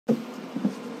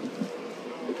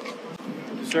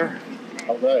sir.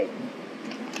 All right.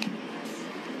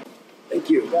 Thank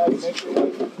you.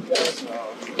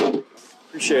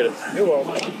 Appreciate it. You're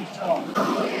welcome.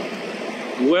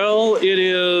 Well, it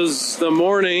is the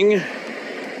morning,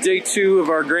 day 2 of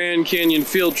our Grand Canyon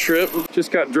field trip.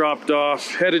 Just got dropped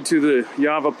off, headed to the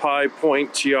Yavapai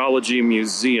Point Geology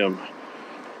Museum.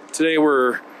 Today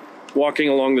we're walking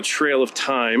along the Trail of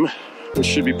Time, which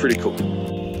should be pretty cool.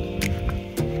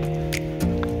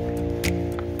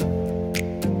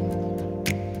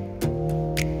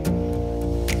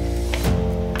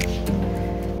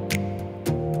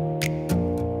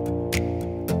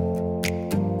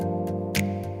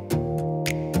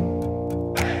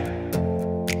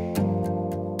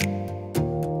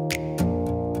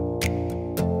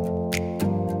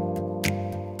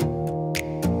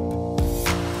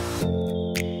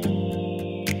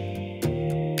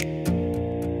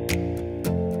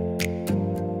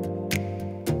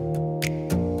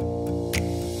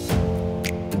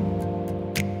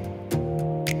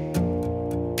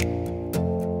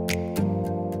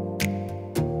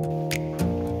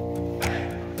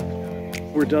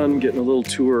 We're done getting a little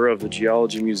tour of the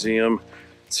Geology Museum.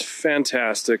 It's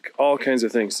fantastic, all kinds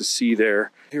of things to see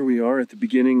there. Here we are at the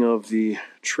beginning of the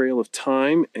Trail of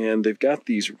Time, and they've got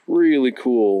these really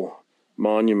cool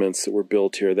monuments that were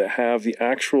built here that have the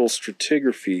actual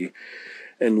stratigraphy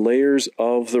and layers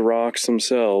of the rocks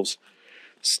themselves.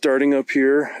 Starting up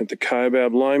here at the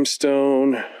Kaibab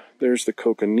limestone, there's the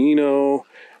Coconino,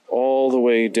 all the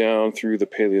way down through the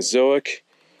Paleozoic.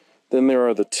 Then there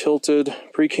are the tilted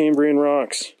Precambrian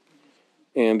rocks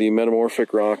and the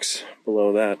metamorphic rocks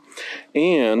below that.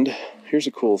 And here's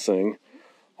a cool thing.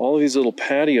 All of these little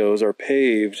patios are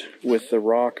paved with the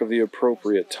rock of the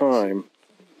appropriate time.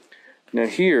 Now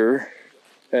here,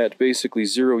 at basically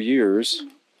 0 years,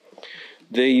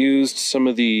 they used some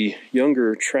of the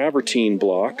younger travertine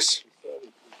blocks,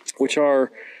 which are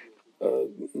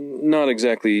not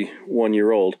exactly 1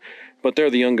 year old. But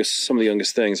they're the youngest, some of the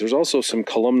youngest things. There's also some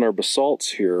columnar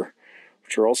basalts here,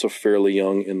 which are also fairly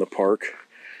young in the park.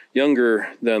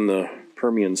 Younger than the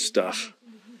Permian stuff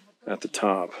at the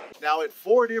top. Now at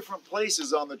 4 different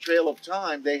places on the Trail of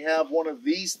Time, they have one of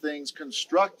these things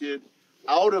constructed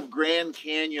out of Grand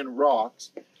Canyon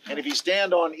rocks. And if you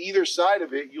stand on either side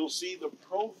of it, you'll see the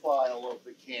profile of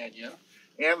the canyon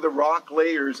and the rock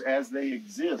layers as they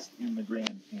exist in the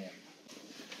Grand Canyon.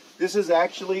 This is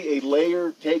actually a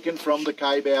layer taken from the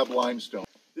Kaibab limestone.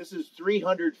 This is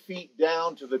 300 feet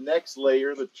down to the next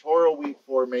layer, the Torowheat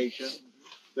Formation,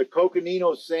 the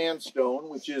Coconino Sandstone,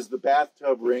 which is the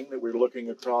bathtub ring that we're looking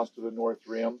across to the North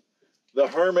Rim, the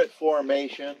Hermit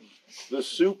Formation, the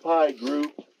Supai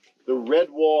Group, the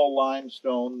Redwall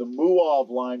Limestone, the Muav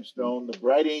Limestone, the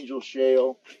Bright Angel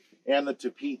Shale, and the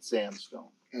Tapete Sandstone.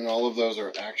 And all of those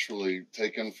are actually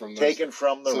taken from the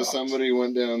rocks. Somebody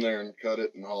went down there and cut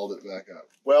it and hauled it back up.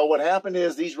 Well, what happened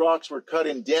is these rocks were cut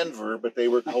in Denver, but they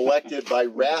were collected by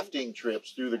rafting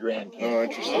trips through the Grand Canyon. Oh,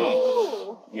 interesting.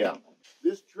 Oh. Yeah.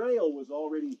 This trail was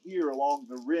already here along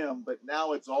the rim, but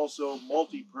now it's also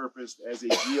multi-purposed as a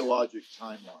geologic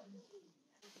timeline.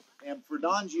 And for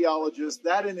non-geologists,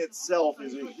 that in itself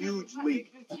is a huge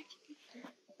leap.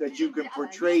 That you can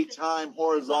portray time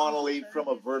horizontally from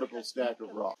a vertical stack of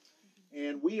rock.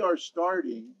 And we are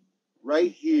starting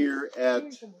right here at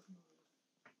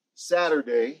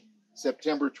Saturday,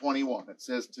 September 21. It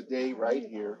says today right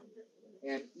here.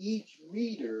 And each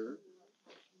meter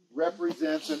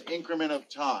represents an increment of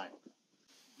time.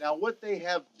 Now what they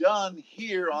have done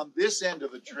here on this end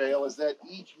of the trail is that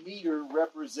each meter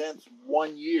represents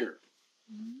 1 year.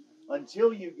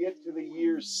 Until you get to the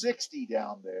year 60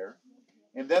 down there.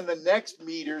 And then the next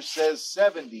meter says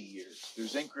 70 years.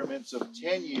 There's increments of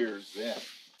 10 years then.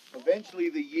 Eventually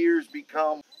the years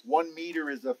become 1 meter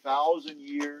is 1,000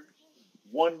 years.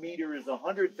 1 meter is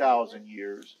 100,000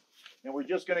 years. And we're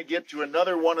just going to get to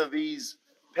another one of these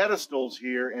pedestals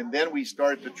here, and then we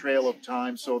start the Trail of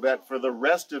Time so that for the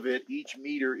rest of it, each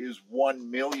meter is 1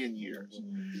 million years.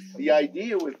 The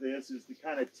idea with this is to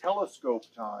kind of telescope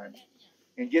time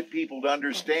and get people to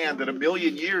understand that 1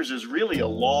 million years is really a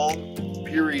long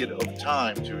period of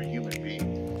time to a human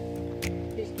being.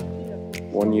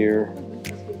 1 year,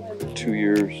 2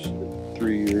 years,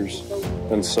 3 years,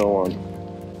 and so on.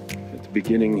 At the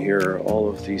beginning here, all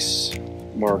of these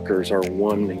markers are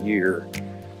 1 year.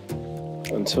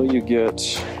 Until you get,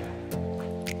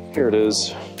 here it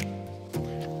is,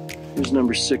 here's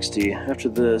number 60. After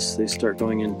this, they start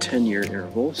going in 10-year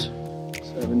intervals.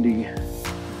 70,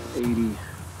 80,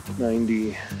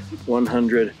 90,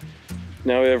 100.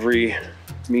 Now every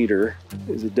meter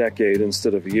is a decade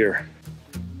instead of a year.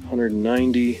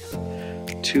 190,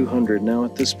 200. Now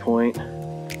at this point,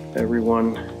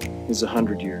 Everyone is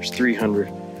 100 years.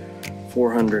 300,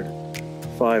 400,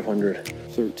 500,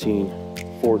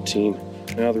 13, 14.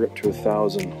 Now they're up to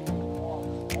 1,000.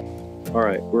 All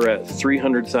right, we're at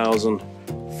 300,000,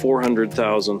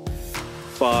 400,000,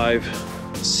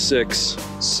 5, 6,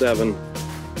 7,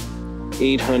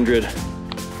 800,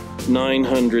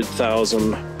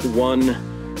 900,000,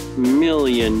 1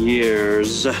 million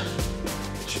years.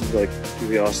 Should like do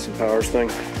the Austin Powers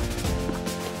thing.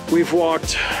 We've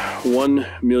walked 1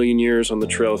 million years on the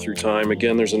trail through time.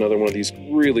 Again, there's another one of these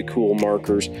really cool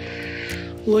markers.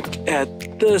 Look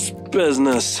at this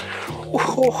business.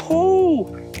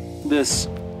 Whoa! This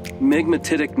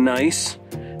megmatitic gneiss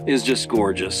is just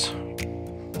gorgeous.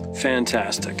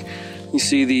 Fantastic. You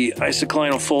see the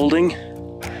isoclinal folding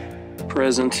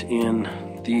present in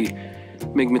the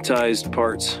megmatized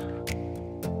parts,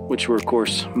 which were, of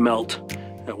course, melt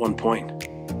at one point.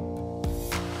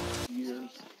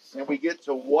 And we get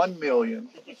to 1 million.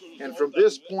 And from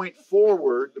this point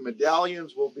forward, the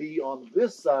medallions will be on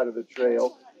this side of the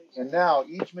trail. And now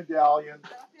each medallion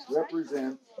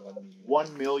represents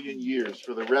 1 million years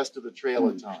for the rest of the trail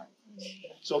of time.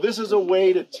 So this is a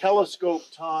way to telescope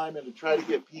time and to try to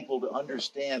get people to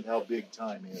understand how big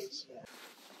time is.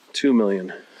 2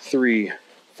 million, 3,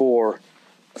 4,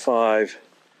 5,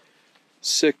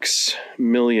 6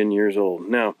 million years old.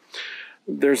 Now,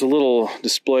 there's a little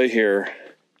display here.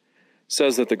 It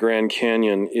says that the Grand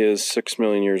Canyon is 6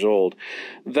 million years old.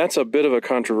 That's a bit of a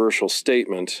controversial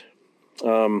statement.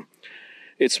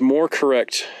 It's more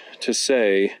correct to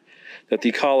say that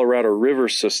the Colorado River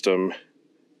system,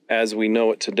 as we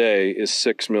know it today, is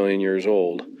 6 million years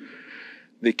old.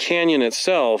 The canyon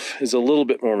itself is a little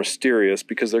bit more mysterious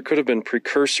because there could have been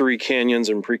precursory canyons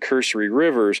and precursory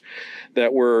rivers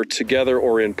that were together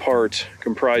or in part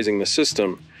comprising the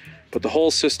system. But the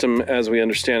whole system, as we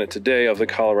understand it today, of the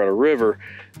Colorado River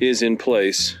is in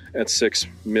place at 6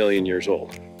 million years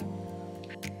old.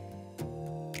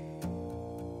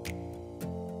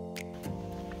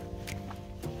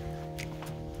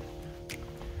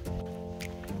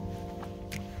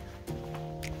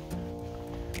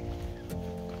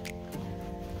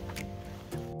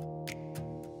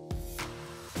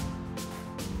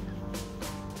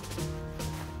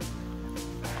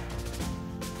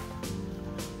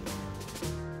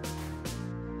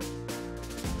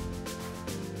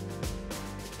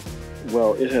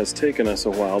 Well, it has taken us a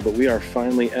while, but we are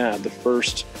finally at the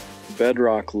first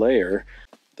bedrock layer.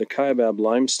 The Kaibab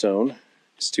limestone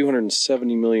is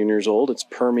 270 million years old. It's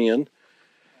Permian,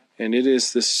 and it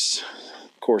is this,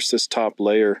 of course, this top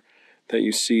layer that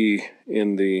you see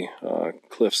in the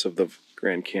cliffs of the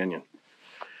Grand Canyon.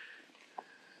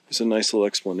 There's a nice little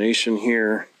explanation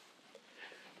here.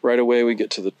 Right away we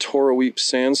get to the Toroweep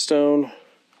sandstone,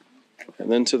 and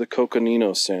then to the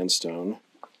Coconino sandstone.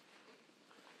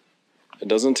 It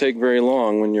doesn't take very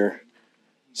long when you're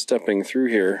stepping through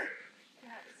here.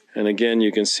 And again,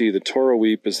 you can see the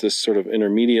Toroweep is this sort of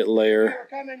intermediate layer,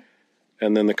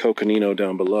 and then the Coconino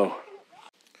down below.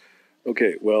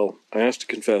 Okay, well, I have to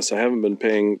confess, I haven't been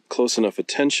paying close enough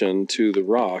attention to the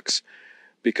rocks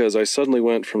because I suddenly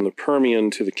went from the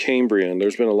Permian to the Cambrian.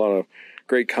 There's been a lot of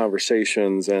great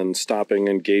conversations and stopping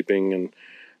and gaping and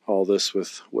all this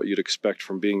with what you'd expect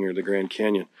from being near the Grand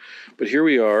Canyon. But here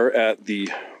we are at the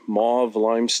Mauve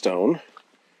limestone.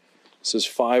 This is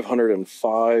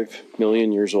 505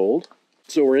 million years old.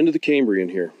 So we're into the Cambrian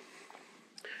here.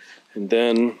 And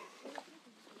then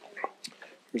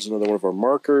here's another one of our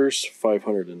markers,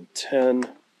 510.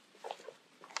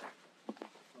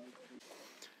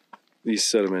 These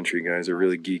sedimentary guys are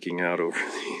really geeking out over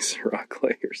these rock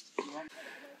layers.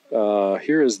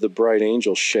 Here is the Bright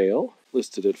Angel Shale,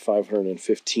 listed at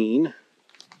 515.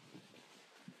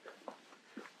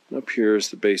 And up here is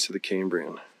the base of the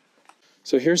Cambrian.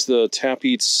 So here's the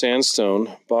Tapeats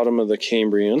sandstone, bottom of the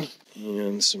Cambrian,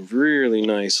 and some really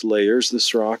nice layers.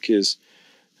 This rock is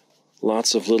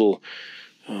lots of little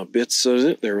bits of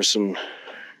it. There was some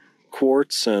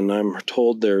quartz, and I'm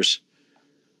told there's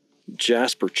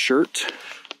jasper chert.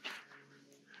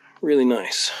 Really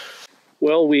nice.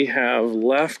 Well, we have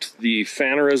left the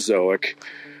Phanerozoic.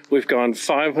 We've gone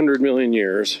 500 million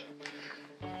years.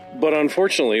 But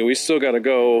unfortunately, we still got to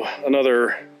go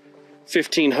another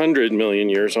 1,500 million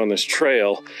years on this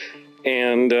trail.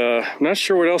 And I'm not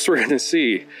sure what else we're going to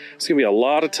see. It's going to be a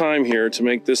lot of time here to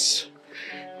make this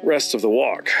rest of the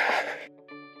walk.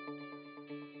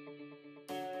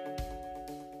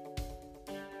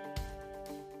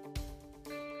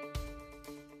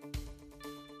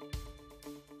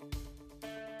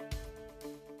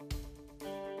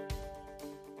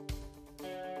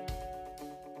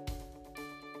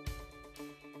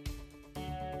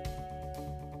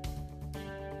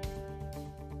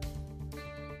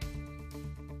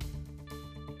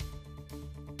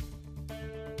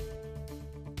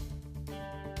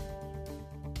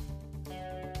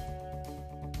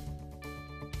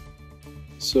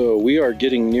 So we are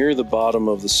getting near the bottom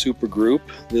of the supergroup.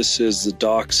 This is the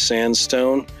Dock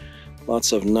sandstone.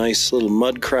 Lots of nice little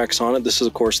mud cracks on it. This is,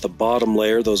 of course, the bottom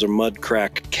layer. Those are mud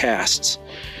crack casts.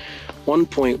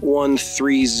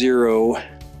 1.130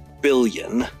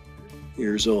 billion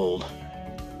years old.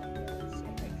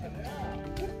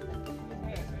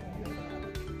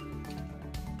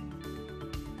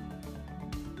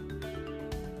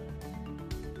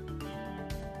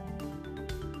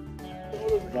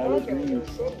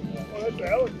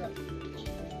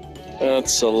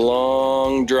 That's a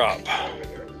long drop.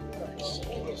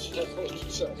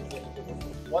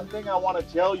 One thing I want to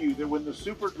tell you, that when the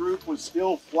supergroup was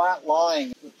still flat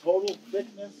lying, the total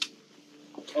thickness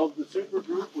of the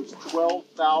supergroup was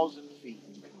 12,000 feet.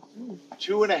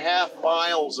 2.5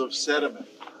 miles of sediment.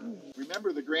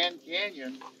 Remember, the Grand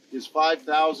Canyon is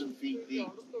 5,000 feet deep.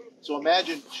 So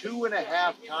imagine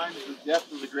 2.5 times the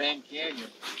depth of the Grand Canyon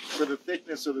for the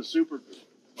thickness of the supergroup.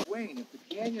 Wayne, if the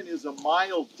canyon is a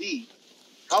mile deep,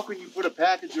 how can you put a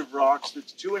package of rocks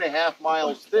that's 2.5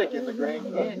 miles thick in the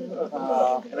Grand Canyon?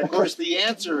 And of course the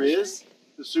answer is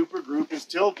the supergroup is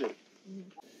tilted.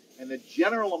 And the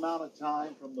general amount of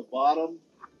time from the bottom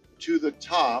to the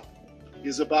top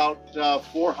is about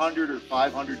 400 or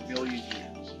 500 million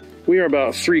years. We are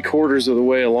about 3/4 of the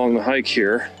way along the hike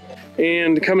here.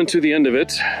 And coming to the end of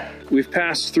it, we've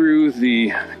passed through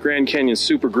the Grand Canyon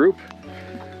supergroup.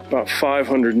 About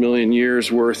 500 million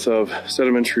years worth of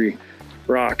sedimentary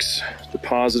rocks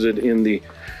deposited in the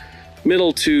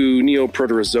middle to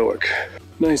Neoproterozoic.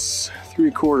 Nice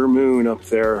 3/4 moon up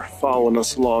there following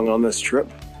us along on this trip.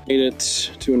 Made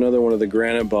it to another one of the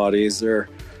granite bodies. They're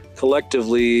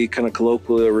collectively, kind of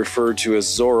colloquially referred to as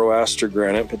Zoroaster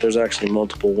Granite, but there's actually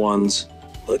multiple ones.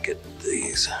 Look at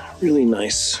these really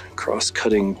nice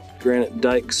cross-cutting granite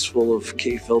dikes full of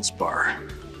K feldspar.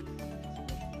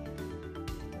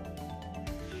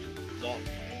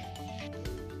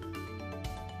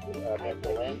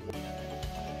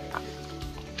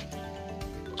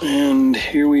 And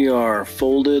here we are,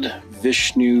 folded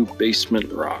Vishnu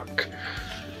basement rock.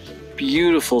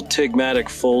 Beautiful tigmatic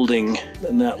folding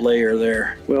in that layer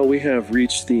there. Well, we have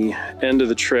reached the end of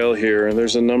the trail here, and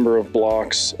there's a number of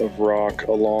blocks of rock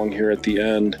along here at the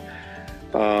end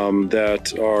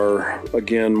that are,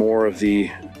 again, more of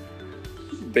the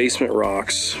basement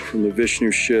rocks from the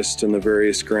Vishnu schist and the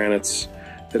various granites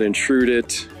that intrude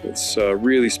it. It's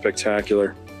really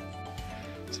spectacular.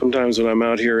 Sometimes when I'm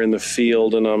out here in the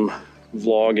field and I'm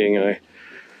vlogging, I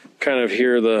kind of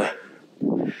hear the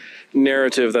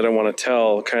narrative that I want to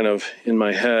tell kind of in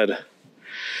my head.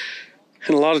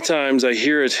 And a lot of times I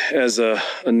hear it as a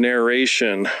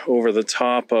narration over the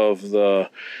top of the,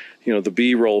 the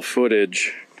B-roll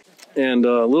footage. And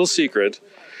a little secret,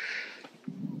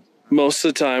 most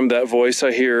of the time that voice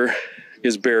I hear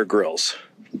is Bear Grylls.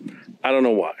 I don't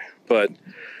know why, but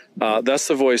that's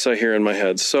the voice I hear in my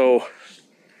head. So,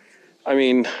 I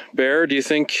mean, Bear, do you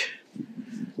think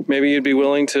maybe you'd be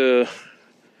willing to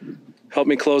help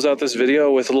me close out this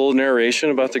video with a little narration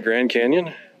about the Grand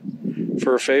Canyon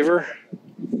for a favor?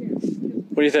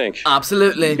 What do you think?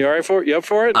 Absolutely. You all right for it? You up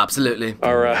for it? Absolutely.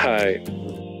 All right.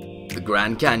 The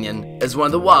Grand Canyon is one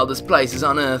of the wildest places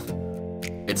on Earth.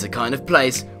 It's the kind of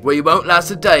place where you won't last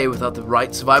a day without the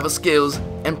right survival skills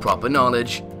and proper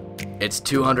knowledge. It's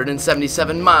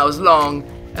 277 miles long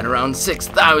and around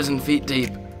 6,000 feet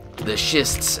deep. The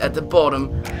schists at the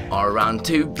bottom are around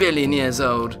 2 billion years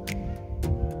old.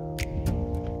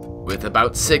 With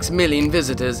about 6 million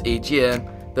visitors each year,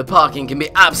 the parking can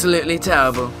be absolutely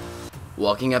terrible.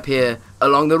 Walking up here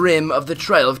along the rim of the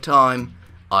Trail of Time,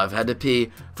 I've had to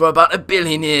pee for about 1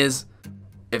 billion years.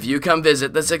 If you come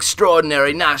visit this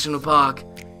extraordinary national park,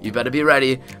 you better be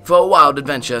ready for a wild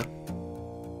adventure.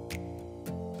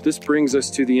 This brings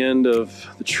us to the end of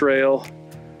the trail.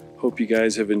 Hope you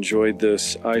guys have enjoyed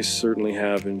this. I certainly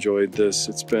have enjoyed this.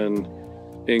 It's been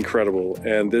incredible,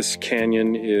 and this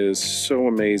canyon is so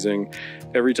amazing.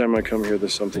 Every time I come here,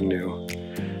 there's something new.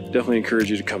 Definitely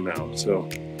encourage you to come out. So,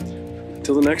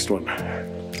 until the next one.